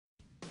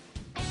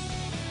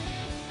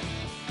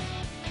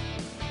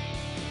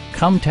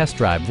Come test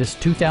drive this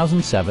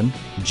 2007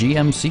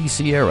 GMC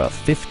Sierra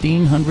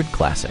 1500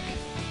 Classic.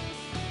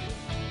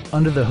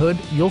 Under the hood,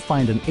 you'll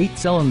find an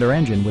 8-cylinder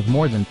engine with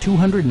more than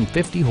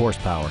 250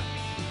 horsepower,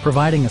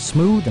 providing a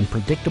smooth and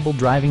predictable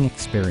driving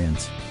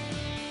experience.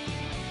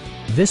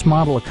 This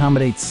model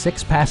accommodates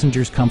 6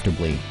 passengers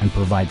comfortably and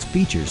provides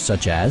features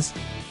such as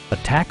a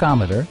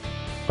tachometer,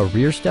 a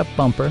rear step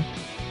bumper,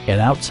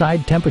 an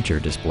outside temperature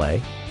display,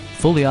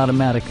 fully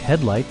automatic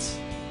headlights,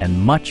 and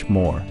much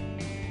more.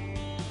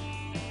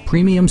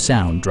 Premium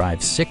sound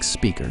drives 6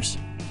 speakers,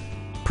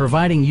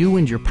 providing you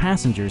and your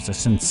passengers a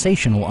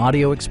sensational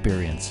audio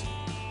experience.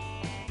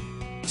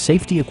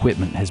 Safety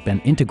equipment has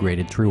been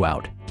integrated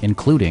throughout,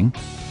 including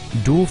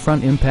dual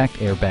front impact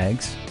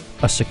airbags,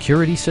 a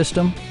security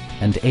system,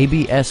 and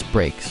ABS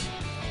brakes.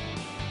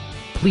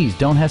 Please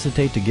don't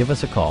hesitate to give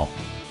us a call.